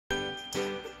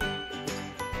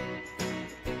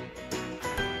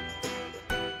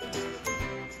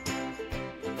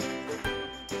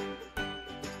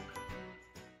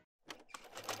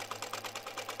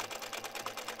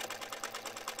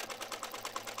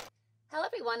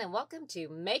everyone, and welcome to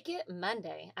Make It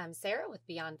Monday. I'm Sarah with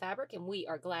Beyond Fabric, and we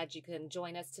are glad you can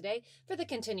join us today for the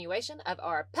continuation of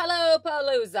our Pillow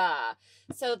Palooza.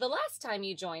 So the last time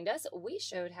you joined us, we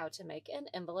showed how to make an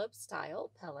envelope style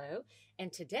pillow,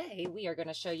 and today we are going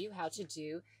to show you how to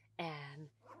do an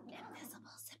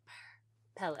invisible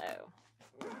zipper pillow.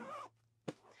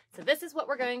 So this is what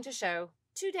we're going to show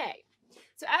today.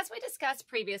 So as we discussed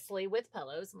previously with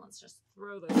pillows, and let's just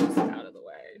throw those out of the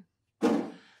way.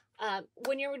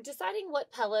 When you're deciding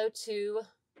what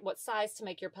size to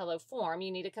make your pillow form,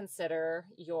 you need to consider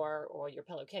your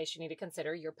pillowcase, you need to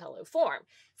consider your pillow form.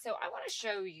 So I want to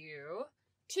show you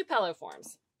two pillow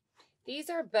forms. These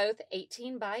are both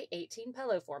 18 by 18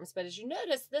 pillow forms, but as you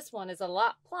notice, this one is a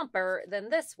lot plumper than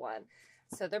this one.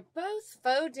 So they're both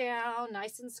faux down,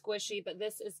 nice and squishy, but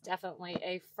this is definitely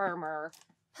a firmer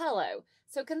pillow.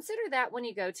 So consider that when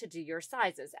you go to do your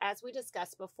sizes. As we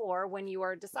discussed before, when you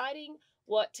are deciding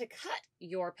what to cut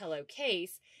your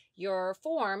pillowcase, your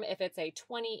form, if it's a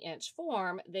 20-inch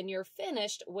form, then your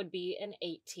finished would be an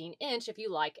 18-inch if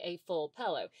you like a full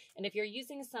pillow. And if you're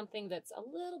using something that's a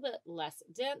little bit less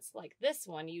dense, like this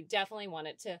one, you definitely want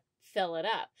it to fill it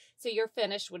up. So your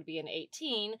finished would be an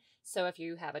 18. So if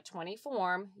you have a 20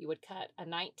 form, you would cut a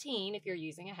 19 if you're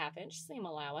using a half-inch seam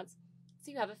allowance.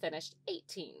 So you have a finished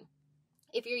 18.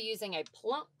 If you're using a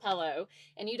plump pillow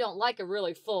and you don't like a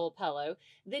really full pillow,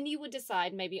 then you would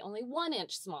decide maybe only 1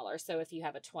 inch smaller. So if you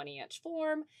have a 20-inch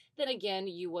form, then again,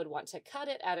 you would want to cut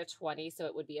it at a 20, so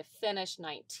it would be a finished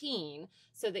 19,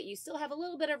 so that you still have a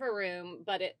little bit of a room,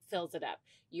 but it fills it up.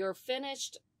 Your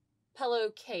finished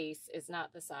pillowcase is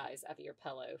not the size of your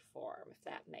pillow form, if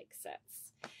that makes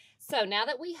sense. So now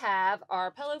that we have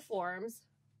our pillow forms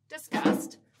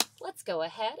discussed, let's go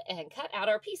ahead and cut out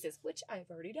our pieces, which I've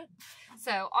already done.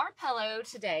 So our pillow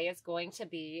today is going to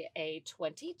be a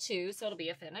 22, so it'll be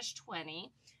a finished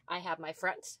 20. I have my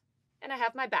front and I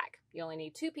have my back. You only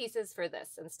need 2 pieces for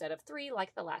this instead of 3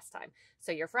 like the last time.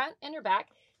 So your front and your back,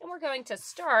 and we're going to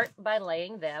start by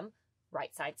laying them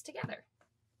right sides together.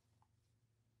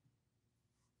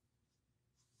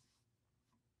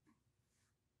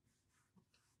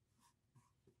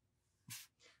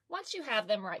 Once you have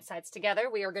them right sides together,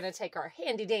 we are going to take our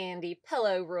handy dandy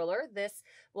pillow ruler. This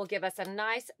will give us a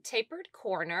nice tapered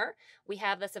corner. We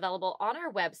have this available on our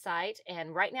website,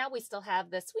 and right now we still have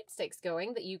the sweepstakes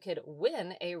going that you could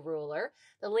win a ruler.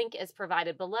 The link is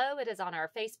provided below. It is on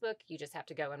our Facebook. You just have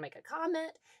to go and make a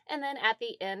comment, and then at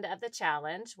the end of the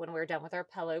challenge, when we're done with our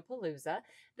Pillow Palooza,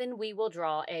 then we will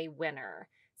draw a winner.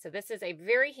 So this is a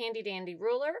very handy dandy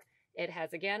ruler. It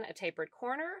has, again, a tapered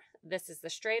corner. This is the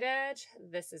straight edge.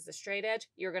 This is the straight edge.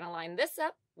 You're going to line this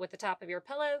up with the top of your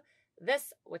pillow,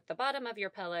 this with the bottom of your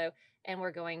pillow, and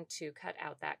we're going to cut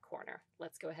out that corner.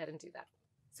 Let's go ahead and do that.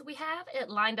 So we have it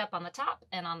lined up on the top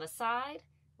and on the side.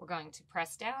 We're going to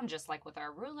press down just like with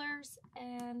our rulers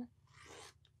and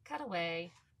cut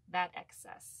away that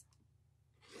excess.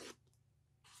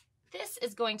 This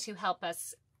is going to help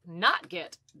us not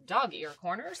get dog ear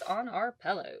corners on our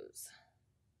pillows,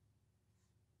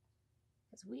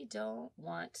 because we don't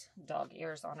want dog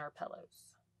ears on our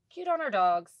pillows. Cute on our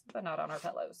dogs, but not on our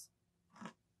pillows.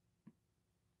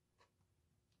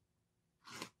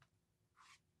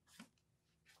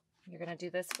 You're going to do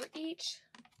this for each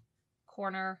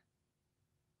corner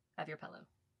of your pillow.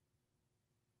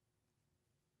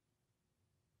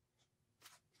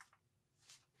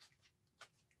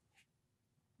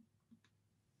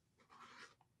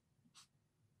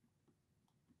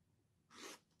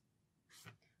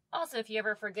 Also, if you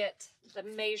ever forget the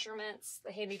measurements,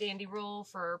 the handy dandy rule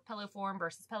for pillow form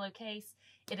versus pillowcase,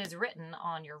 it is written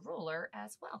on your ruler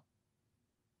as well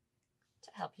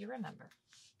to help you remember.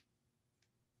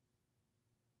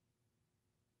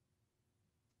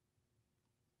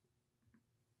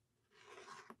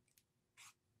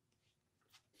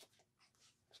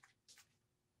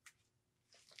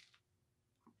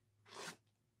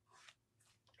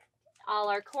 All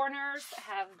our corners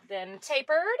have been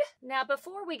tapered. Now,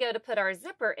 before we go to put our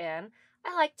zipper in,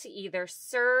 I like to either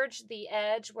serge the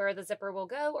edge where the zipper will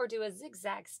go or do a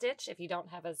zigzag stitch if you don't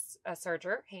have a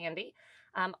serger handy.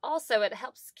 Also, it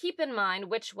helps keep in mind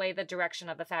which way the direction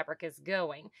of the fabric is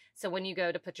going. So when you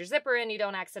go to put your zipper in, you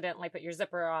don't accidentally put your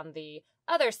zipper on the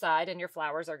other side and your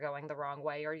flowers are going the wrong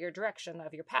way, or your direction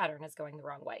of your pattern is going the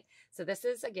wrong way. So this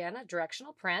is, again, a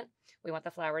directional print. We want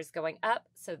the flowers going up,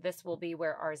 so this will be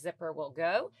where our zipper will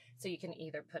go. So you can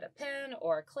either put a pin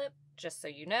or a clip, just so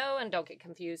you know, and don't get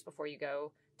confused before you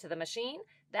go to the machine.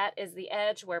 That is the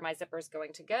edge where my zipper is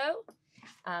going to go.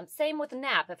 Same with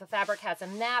nap. If a fabric has a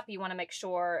nap, you want to make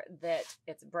sure that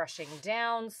it's brushing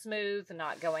down smooth,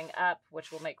 not going up,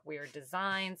 which will make weird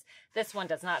designs. This one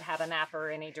does not have a nap or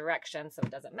any direction, so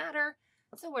it doesn't matter.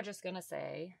 So we're just going to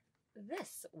say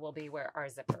this will be where our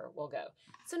zipper will go.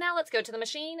 So now let's go to the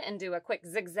machine and do a quick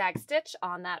zigzag stitch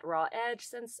on that raw edge,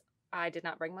 since I did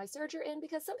not bring my serger in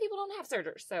because some people don't have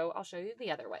sergers. So I'll show you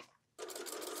the other way.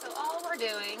 So all we're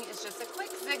doing is just a quick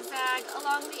zigzag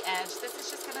along the edge. This is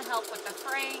just going to help with the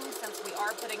fraying since we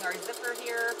are putting our zipper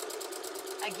here.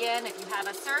 Again, if you have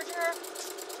a serger,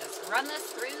 just run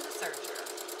this through the serger.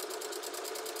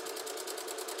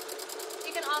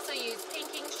 You can also use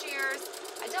pinking shears.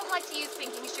 I don't like to use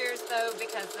pinking shears though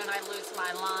because then I lose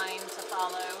my line to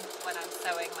follow when I'm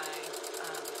sewing my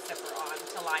zipper on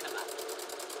to line them up.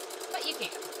 But you can.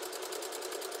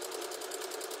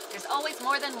 There's always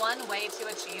more than one way to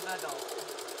achieve a goal.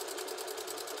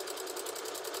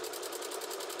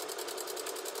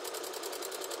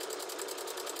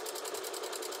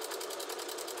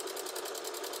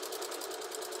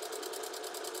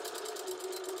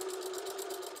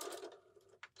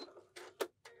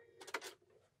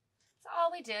 So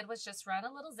all we did was just run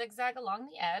a little zigzag along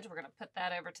the edge. We're going to put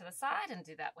that over to the side and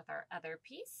do that with our other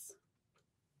piece,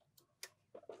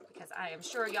 because I am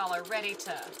sure y'all are ready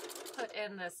to put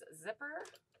in this zipper.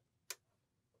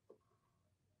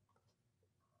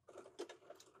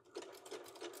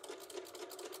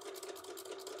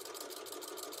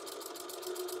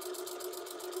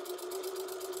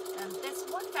 And this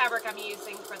one fabric I'm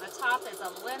using for the top is a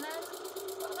linen,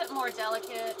 a little bit more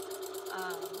delicate,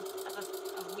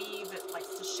 a weave that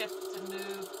likes to shift and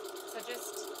move. So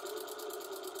just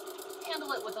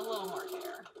handle it with a little more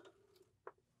care.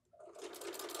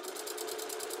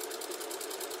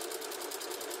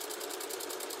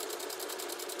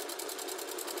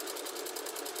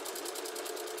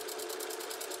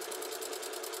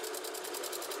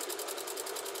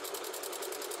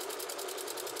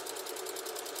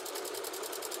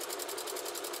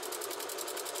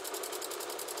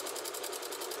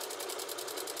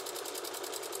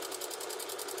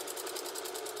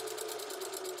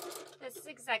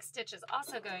 Zigzag stitch is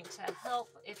also going to help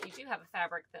if you do have a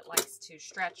fabric that likes to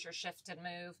stretch or shift and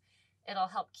move. It'll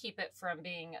help keep it from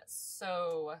being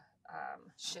so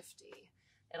shifty.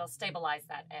 It'll stabilize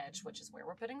that edge, which is where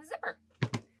we're putting the zipper.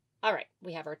 All right,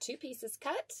 we have our two pieces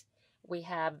cut. We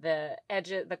have the edge,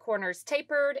 the corners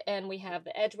tapered, and we have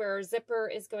the edge where our zipper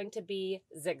is going to be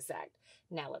zigzagged.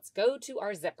 Now let's go to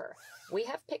our zipper. We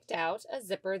have picked out a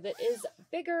zipper that is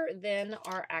bigger than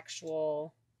our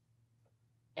actual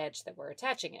edge that we're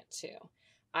attaching it to.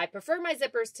 I prefer my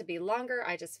zippers to be longer.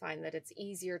 I just find that it's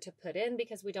easier to put in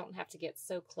because we don't have to get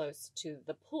so close to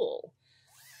the pool.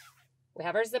 We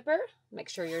have our zipper. Make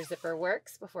sure your zipper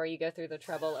works before you go through the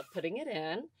trouble of putting it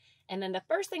in. And then the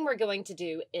first thing we're going to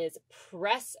do is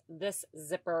press this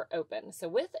zipper open. So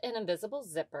with an invisible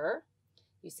zipper,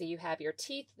 you see you have your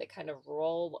teeth that kind of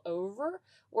roll over.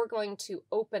 We're going to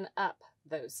open up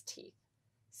those teeth.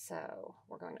 So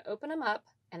we're going to open them up,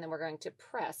 and then we're going to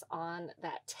press on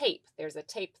that tape. There's a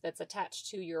tape that's attached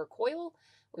to your coil.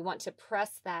 We want to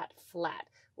press that flat.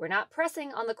 We're not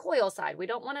pressing on the coil side. We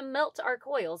don't want to melt our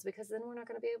coils because then we're not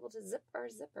going to be able to zip our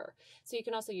zipper. So you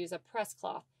can also use a press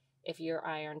cloth if your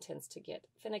iron tends to get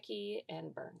finicky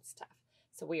and burn stuff.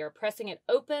 So we are pressing it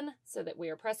open so that we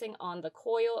are pressing on the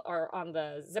coil or on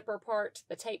the zipper part,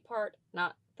 the tape part,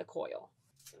 not the coil.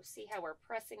 So see how we're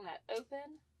pressing that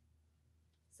open?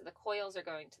 So the coils are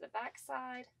going to the back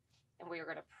side, and we are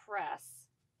going to press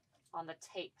on the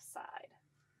tape side,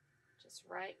 just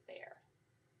right there.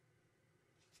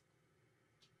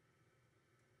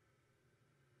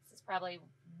 This is probably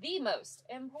the most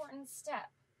important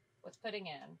step with putting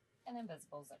in an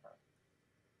invisible zipper.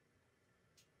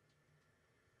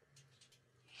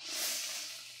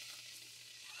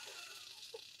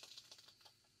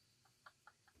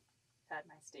 Had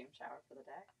my steam shower for the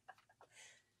day.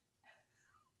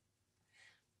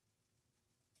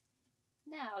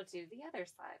 Now do the other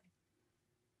side.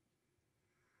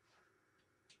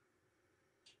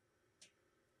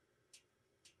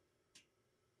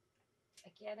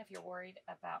 Again, if you're worried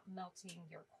about melting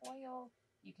your coil,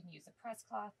 you can use a press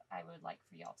cloth. I would like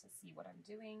for y'all to see what I'm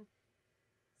doing,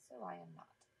 so I am not.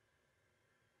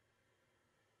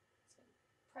 So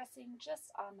pressing just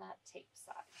on that tape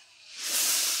side.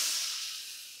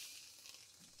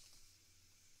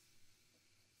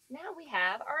 Now we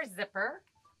have our zipper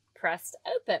pressed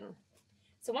open.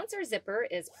 So once our zipper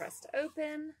is pressed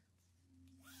open,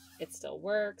 it still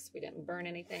works. We didn't burn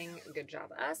anything. Good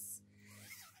job us.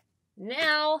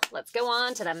 Now, let's go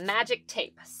on to the magic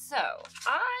tape. So,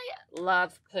 I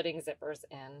love putting zippers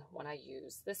in when I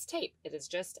use this tape. It is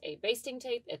just a basting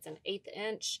tape. It's an 1/8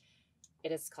 inch.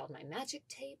 It is called my magic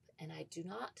tape, and I do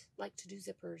not like to do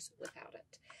zippers without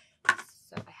it.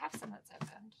 So, I have some that's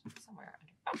opened somewhere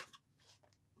under. Oh.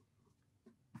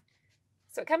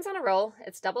 So, it comes on a roll.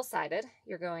 It's double-sided.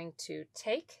 You're going to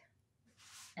take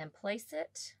and place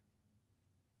it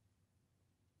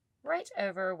right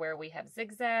over where we have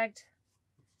zigzagged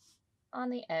on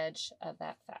the edge of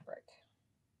that fabric.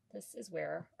 This is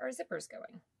where our zipper is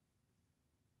going.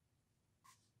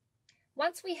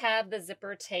 Once we have the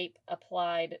zipper tape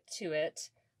applied to it,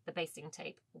 the basting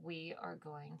tape, we are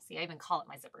going, see, I even call it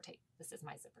my zipper tape. This is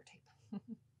my zipper tape.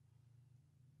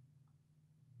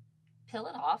 Peel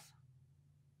it off,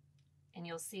 and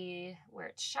you'll see where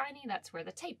it's shiny, that's where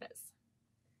the tape is.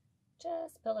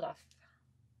 Just peel it off.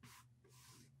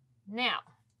 Now,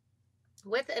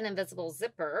 with an invisible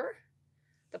zipper,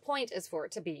 the point is for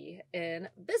it to be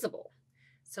invisible.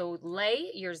 So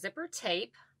lay your zipper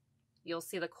tape. You'll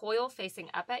see the coil facing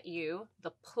up at you.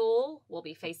 The pull will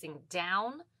be facing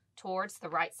down towards the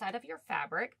right side of your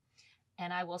fabric.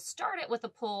 And I will start it with a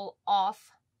pull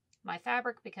off my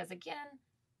fabric because, again,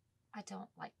 I don't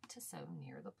like to sew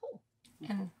near the pull.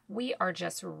 And we are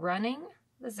just running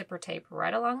the zipper tape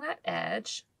right along that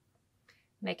edge,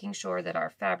 making sure that our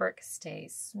fabric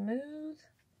stays smooth.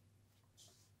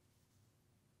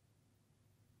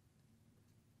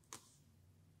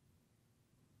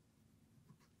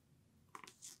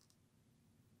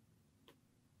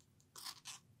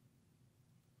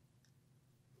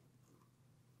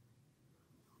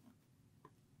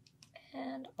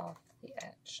 And off the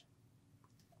edge.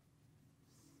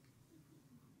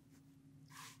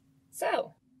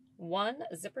 So, one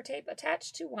zipper tape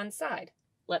attached to one side.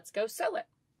 Let's go sew it.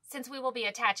 Since we will be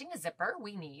attaching a zipper,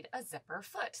 we need a zipper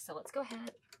foot. So let's go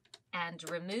ahead and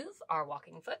remove our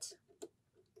walking foot.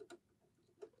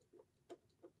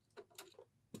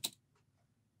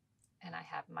 And I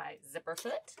have my zipper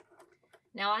foot.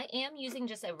 Now I am using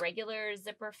just a regular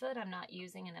zipper foot. I'm not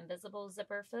using an invisible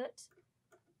zipper foot.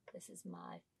 This is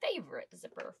my favorite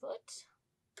zipper foot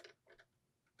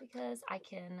because I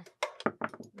can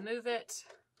move it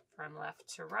from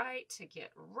left to right to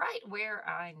get right where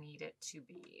I need it to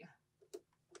be.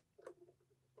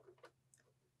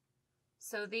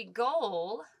 So the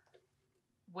goal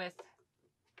with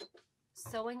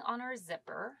sewing on our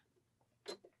zipper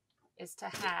is to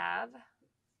have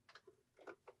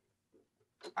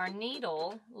our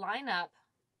needle line up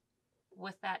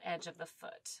with that edge of the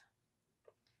foot.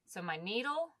 So my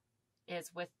needle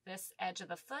is with this edge of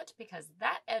the foot because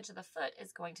that edge of the foot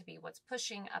is going to be what's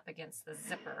pushing up against the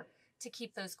zipper to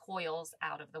keep those coils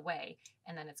out of the way.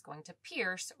 And then it's going to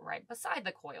pierce right beside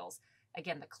the coils.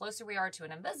 Again, the closer we are to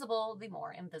an invisible, the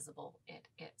more invisible it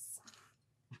is.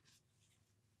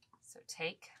 So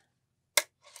take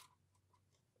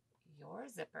your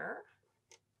zipper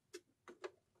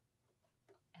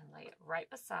and lay it right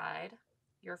beside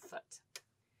your foot.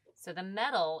 So the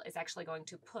metal is actually going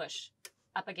to push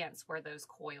up against where those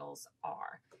coils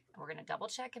are. And we're going to double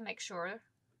check and make sure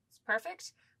it's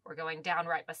perfect. We're going down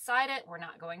right beside it. We're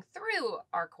not going through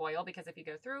our coil because if you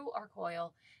go through our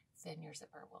coil, then your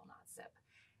zipper will not zip.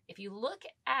 If you look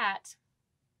at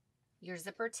your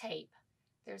zipper tape,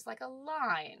 there's like a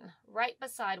line right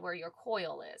beside where your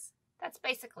coil is. That's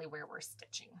basically where we're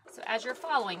stitching. So as you're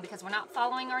following, because we're not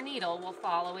following our needle, we're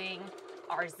following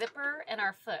our zipper and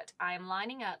our foot. I am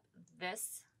lining up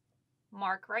this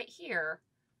mark right here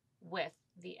with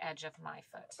the edge of my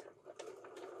foot.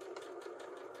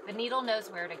 The needle knows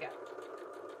where to go.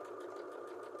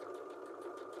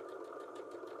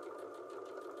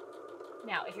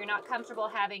 Now, if you're not comfortable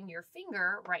having your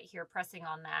finger right here pressing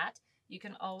on that, you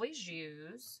can always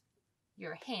use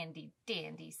your handy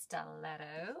dandy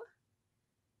stiletto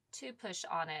to push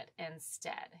on it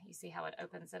instead. You see how it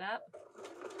opens it up?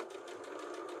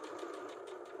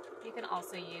 You can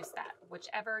also use that,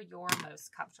 whichever you're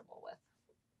most comfortable with.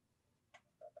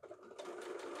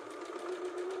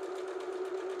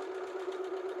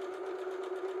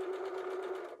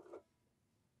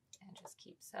 And just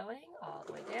keep sewing all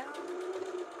the way down.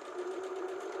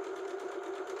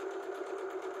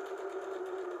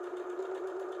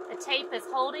 The tape is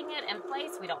holding it in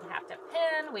place. We don't have to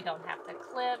pin, we don't have to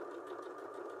clip.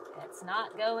 It's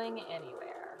not going anywhere.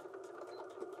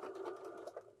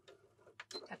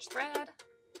 Touch thread.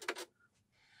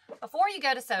 Before you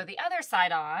go to sew the other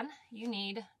side on, you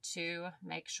need to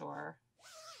make sure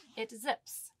it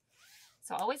zips.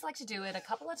 So I always like to do it a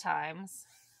couple of times.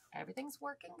 Everything's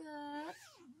working good.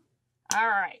 All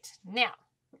right, now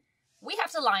we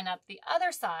have to line up the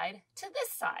other side to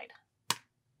this side.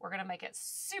 We're going to make it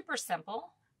super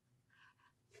simple.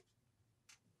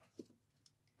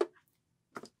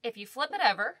 If you flip it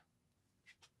over,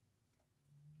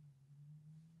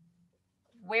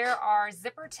 where our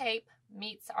zipper tape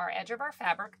meets our edge of our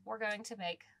fabric, we're going to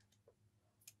make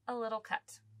a little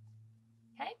cut.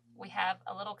 Okay, we have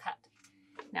a little cut.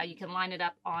 Now you can line it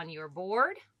up on your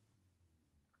board.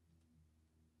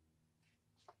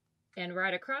 And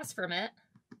right across from it,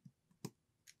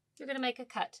 you're going to make a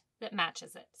cut that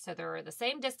matches it. So they're the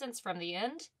same distance from the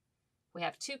end. We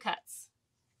have 2 cuts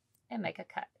and make a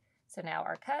cut. So now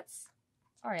our cuts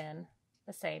are in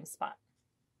the same spot.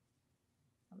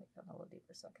 Let me put them a little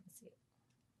deeper so I can see it,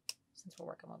 since we're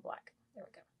working with black. There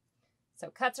we go. So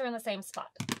cuts are in the same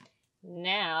spot.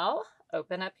 Now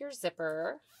open up your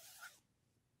zipper.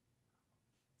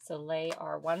 So lay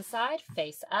our one side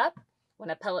face up. When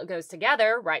a pillow goes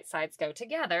together, right sides go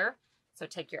together. So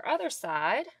take your other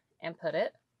side and put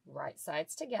it right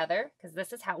sides together, because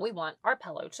this is how we want our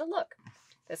pillow to look.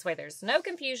 This way there's no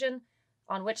confusion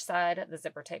on which side the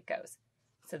zipper tape goes.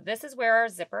 So this is where our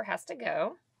zipper has to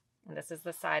go. And this is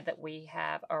the side that we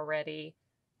have already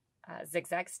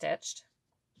zigzag stitched.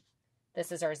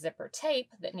 This is our zipper tape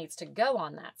that needs to go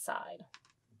on that side.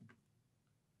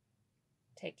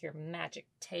 Take your magic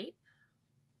tape.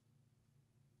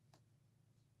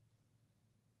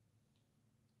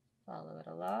 Follow it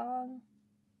along.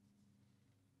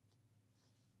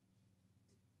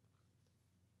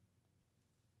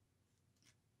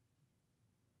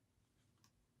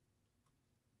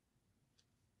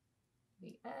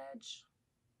 The edge.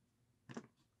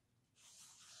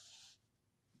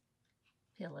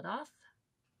 Peel it off.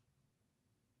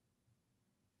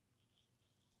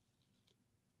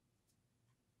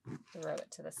 Throw it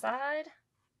to the side.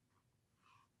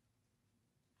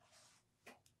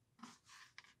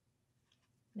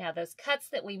 Now those cuts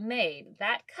that we made,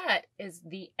 that cut is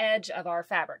the edge of our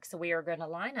fabric. So we are going to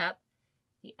line up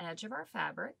the edge of our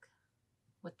fabric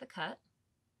with the cut.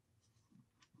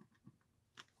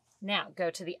 Now go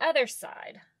to the other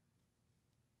side.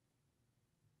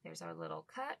 There's our little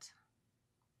cut.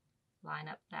 Line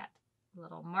up that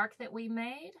little mark that we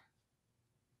made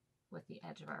with the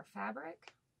edge of our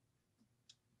fabric.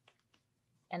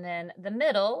 And then the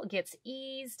middle gets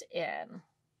eased in.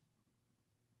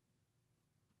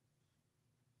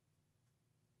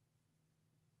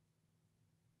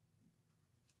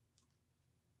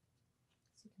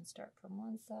 So you can start from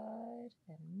one side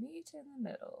and meet in the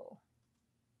middle.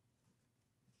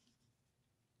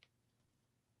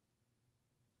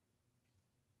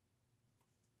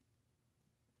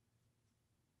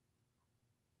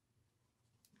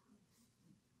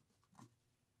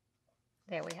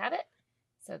 There we have it.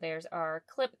 So there's our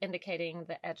clip indicating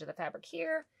the edge of the fabric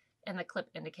here and the clip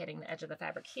indicating the edge of the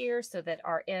fabric here, so that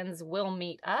our ends will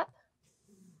meet up.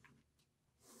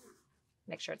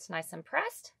 Make sure it's nice and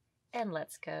pressed, and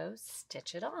let's go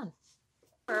stitch it on.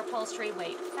 For upholstery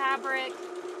weight fabric,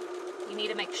 you need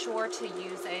to make sure to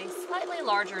use a slightly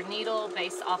larger needle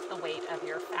based off the weight of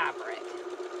your fabric.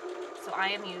 So I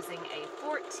am using a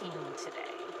 14 today.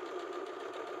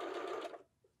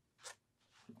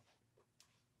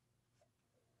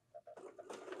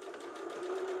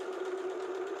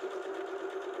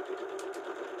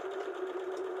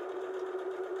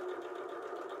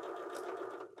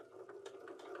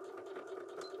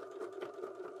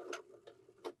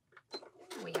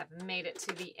 We have made it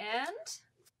to the end.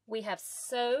 We have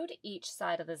sewed each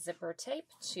side of the zipper tape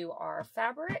to our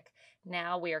fabric.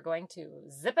 Now we are going to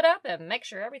zip it up and make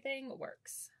sure everything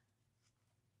works.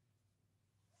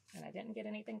 And I didn't get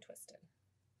anything twisted.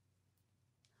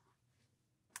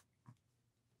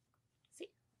 See?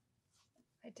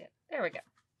 I did. There we go.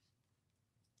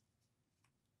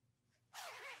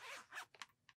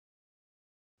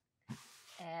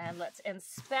 And let's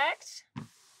inspect.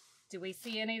 Do we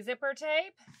see any zipper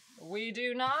tape? We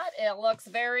do not. It looks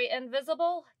very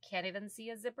invisible. Can't even see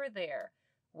a zipper there.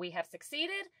 We have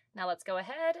succeeded. Now let's go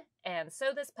ahead and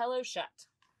sew this pillow shut.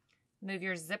 Move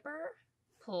your zipper,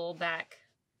 pull back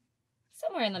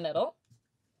somewhere in the middle,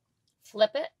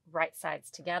 flip it right sides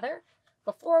together.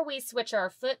 Before we switch our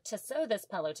foot to sew this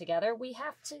pillow together, we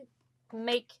have to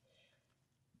make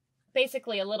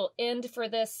basically a little end for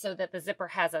this so that the zipper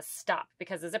has a stop,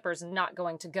 because the zipper is not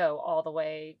going to go all the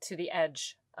way to the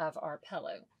edge of our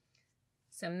pillow.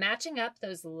 So matching up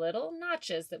those little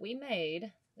notches that we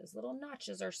made, those little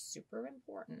notches are super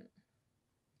important.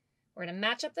 We're going to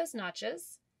match up those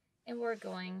notches, and we're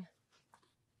going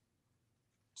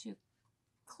to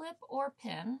clip or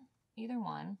pin, either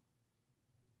one,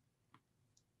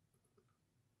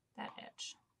 that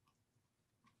edge.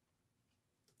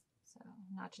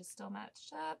 Notches still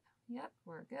matched up. Yep,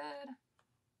 we're good.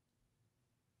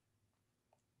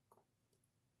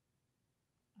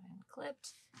 And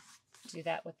clipped. Do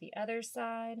that with the other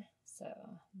side. So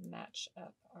match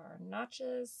up our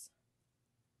notches.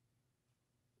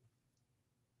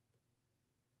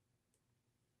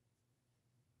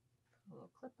 Put a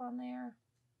little clip on there.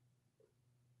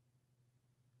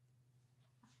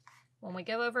 When we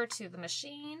go over to the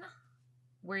machine,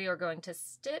 we are going to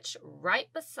stitch right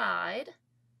beside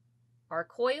our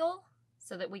coil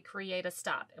so that we create a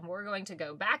stop. And we're going to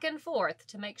go back and forth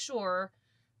to make sure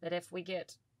that if we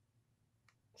get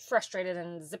frustrated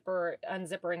and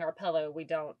unzippering our pillow, we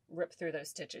don't rip through those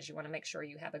stitches. You want to make sure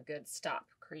you have a good stop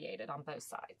created on both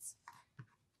sides.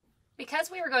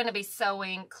 Because we are going to be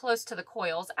sewing close to the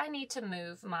coils, I need to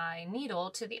move my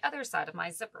needle to the other side of my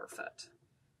zipper foot.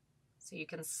 So you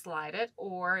can slide it,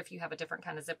 or if you have a different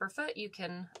kind of zipper foot, you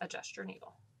can adjust your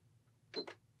needle. We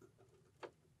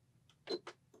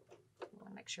want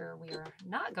to make sure we are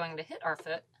not going to hit our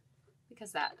foot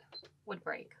because that would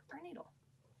break our needle.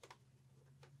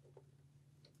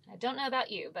 I don't know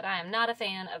about you, but I am not a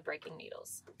fan of breaking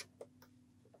needles.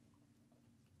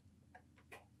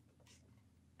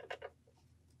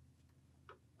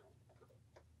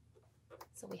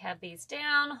 So we have these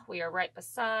down. We are right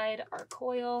beside our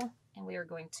coil, and we are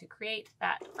going to create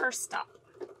that first stop.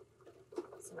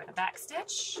 So we're going to back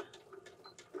stitch.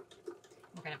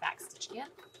 We're going to back stitch again.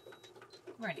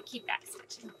 We're going to keep back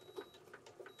stitching.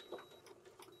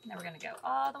 And then we're going to go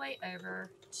all the way over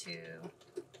to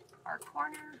our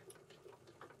corner.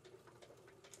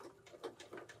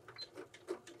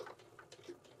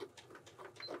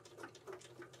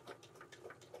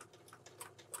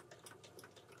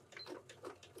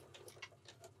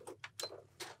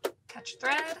 Catch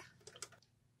thread.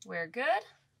 We're good.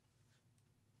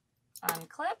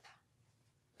 Unclip.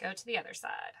 Go to the other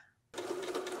side.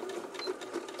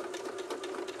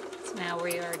 So now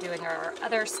we are doing our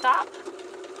other stop.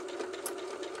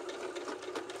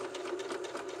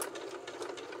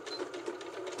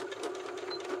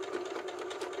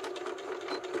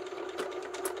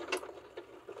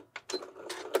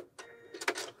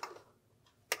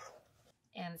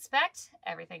 Inspect.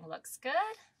 Everything looks good.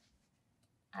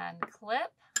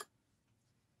 Unclip.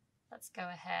 Let's go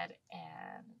ahead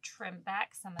and trim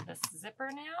back some of this zipper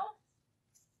now.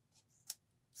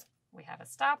 We have a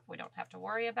stop. We don't have to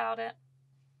worry about it.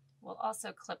 We'll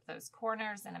also clip those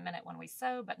corners in a minute when we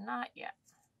sew, but not yet.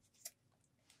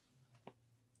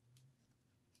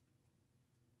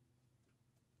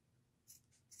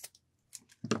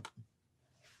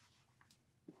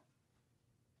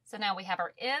 So now we have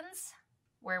our ends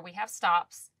where we have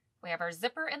stops. We have our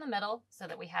zipper in the middle so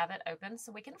that we have it open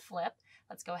so we can flip.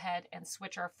 Let's go ahead and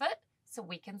switch our foot so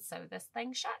we can sew this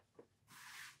thing shut.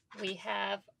 We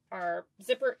have our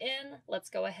zipper in. Let's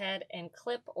go ahead and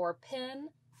clip or pin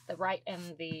the right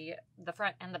and the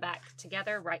front and the back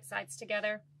together, right sides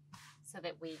together, so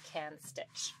that we can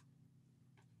stitch.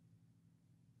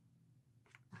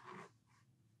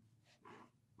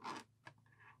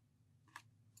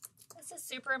 This is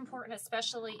super important,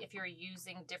 especially if you're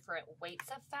using different weights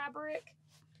of fabric.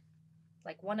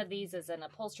 Like one of these is an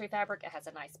upholstery fabric. It has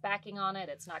a nice backing on it.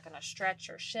 It's not going to stretch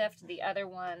or shift. The other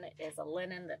one is a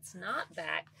linen that's not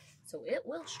backed, so it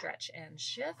will stretch and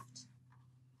shift.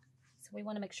 So we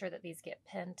want to make sure that these get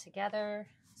pinned together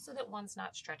so that one's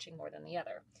not stretching more than the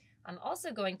other. I'm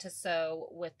also going to sew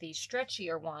with the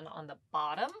stretchier one on the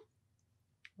bottom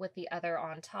with the other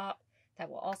on top. That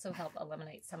will also help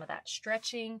eliminate some of that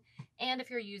stretching. And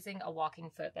if you're using a walking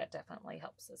foot, that definitely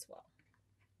helps as well.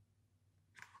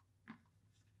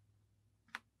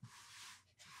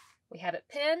 We have it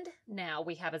pinned. Now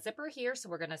we have a zipper here, so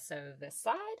we're going to sew this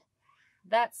side,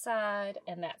 that side,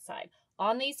 and that side.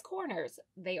 On these corners,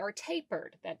 they are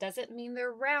tapered. That doesn't mean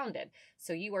they're rounded.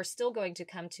 So you are still going to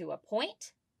come to a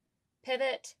point,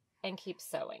 pivot, and keep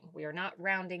sewing. We are not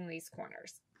rounding these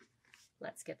corners.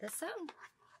 Let's get this sewn.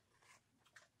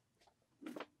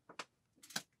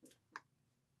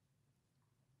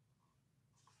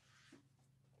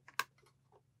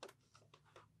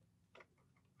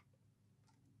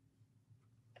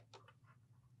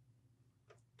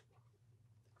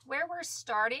 Where we're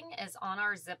starting is on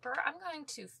our zipper. I'm going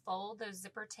to fold those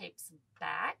zipper tapes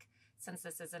back since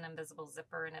this is an invisible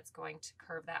zipper and it's going to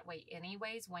curve that way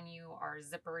anyways when you are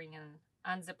zippering and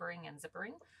unzippering and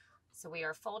zippering. So we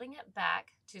are folding it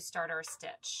back to start our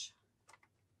stitch.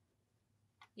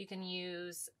 You can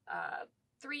use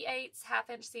 3/8,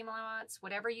 half-inch seam allowance,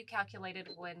 whatever you calculated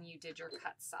when you did your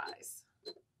cut size.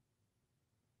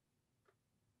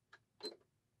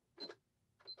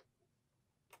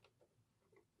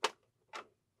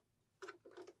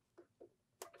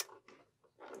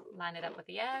 Line it up with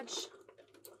the edge.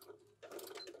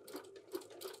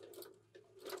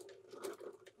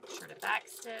 Make sure to back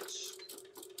stitch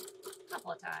a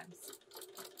couple of times.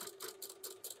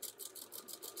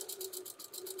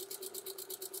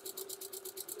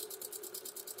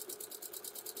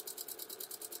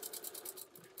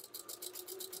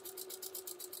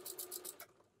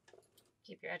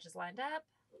 Keep your edges lined up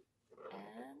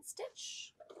and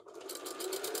stitch.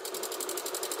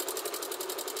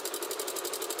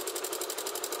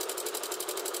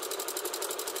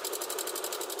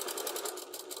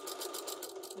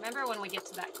 Remember, when we get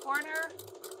to that corner,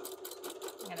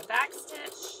 I'm going to back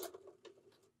stitch,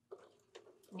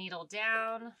 needle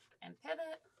down, and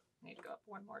pivot. Need to go up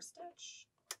one more stitch.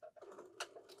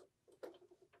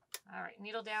 All right,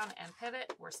 needle down and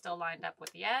pivot. We're still lined up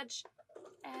with the edge,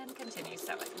 and continue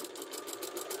sewing.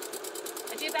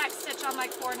 I do back stitch on my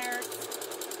corners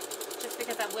just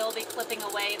because I will be clipping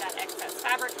away that excess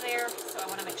fabric there, so I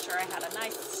want to make sure I have a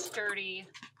nice sturdy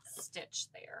stitch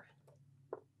there.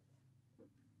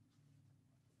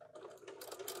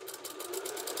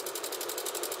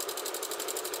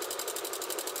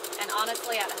 And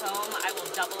honestly, at home, I will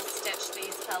double stitch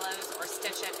these pillows or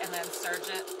stitch it and then serge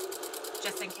it,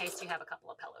 just in case you have a couple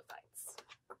of pillow fights.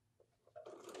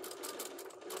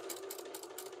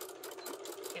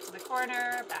 Get to the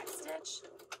corner, back stitch,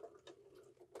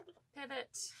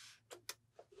 pivot,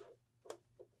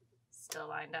 still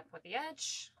lined up with the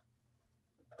edge,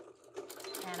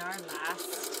 and our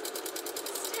last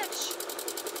stitch.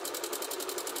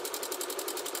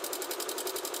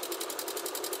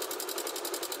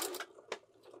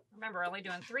 Remember, we're only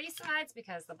doing 3 sides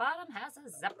because the bottom has a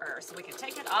zipper, so we can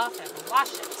take it off and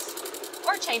wash it.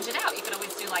 Or change it out. You can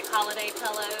always do like holiday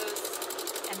pillows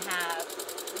and have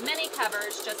many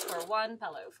covers just for one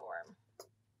pillow form.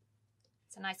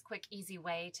 It's a nice, quick, easy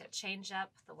way to change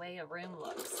up the way a room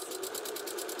looks.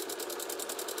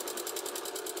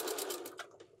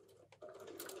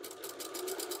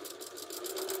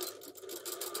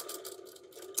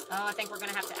 Oh, I think we're going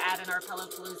to have to add in our Pillow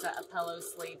Palooza a pillow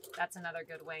sleeve. That's another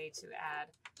good way to add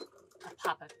a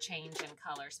pop of change in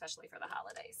color, especially for the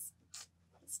holidays.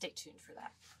 Stay tuned for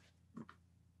that.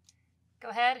 Go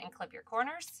ahead and clip your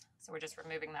corners. So we're just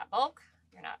removing that bulk.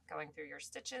 You're not going through your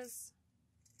stitches.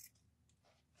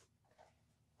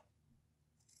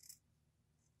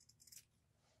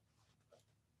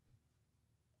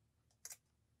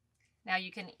 Now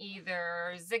you can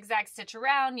either zigzag stitch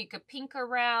around, you could pink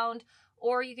around,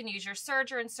 or you can use your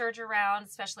serger and serge around,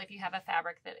 especially if you have a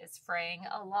fabric that is fraying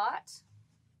a lot.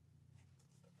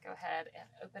 Go ahead and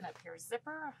open up your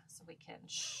zipper so we can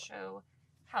show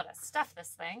how to stuff this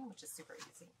thing, which is super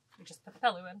easy. You just put the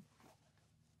pillow in.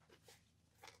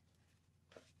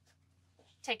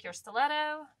 Take your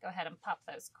stiletto, go ahead and pop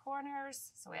those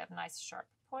corners so we have nice sharp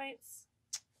points.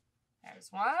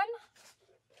 There's one.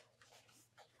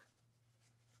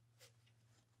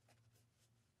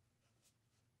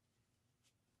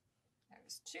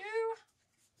 There's 2.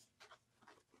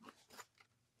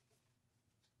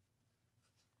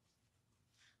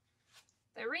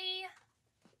 3.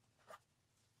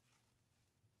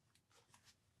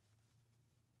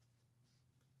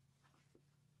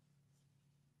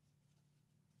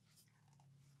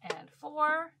 And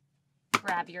 4.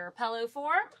 Grab your pillow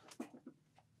form.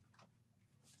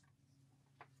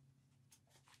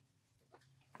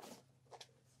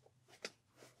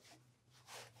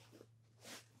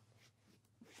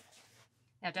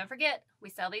 Now don't forget, we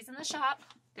sell these in the shop.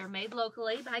 They're made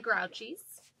locally by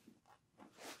Grouchies.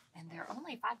 And they're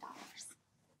only $5.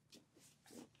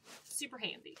 Super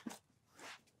handy.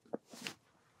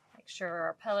 Make sure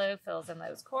our pillow fills in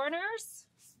those corners.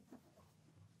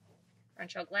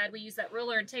 Aren't y'all glad we used that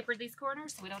ruler and tapered these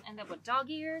corners so we don't end up with dog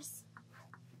ears?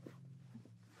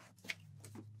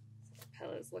 The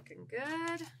pillow's looking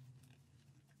good.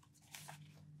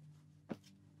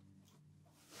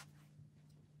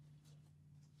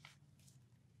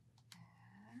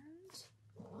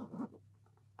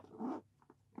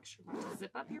 Make sure to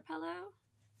zip up your pillow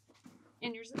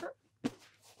in your zipper.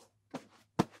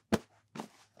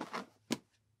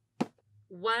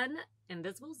 One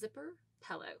invisible zipper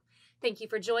pillow. Thank you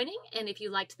for joining, and if you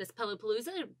liked this Pillow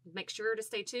Palooza, make sure to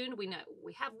stay tuned. We know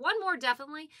we have one more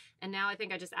definitely, and now I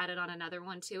think I just added on another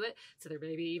one to it, so there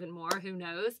may be even more, who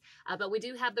knows. But we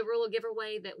do have the ruler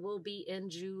giveaway that will be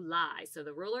in July. So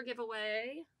the ruler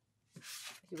giveaway,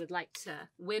 if you would like to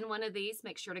win one of these,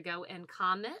 make sure to go and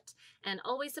comment, and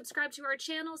always subscribe to our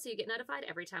channel so you get notified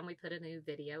every time we put a new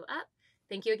video up.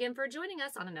 Thank you again for joining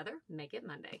us on another Make It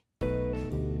Monday.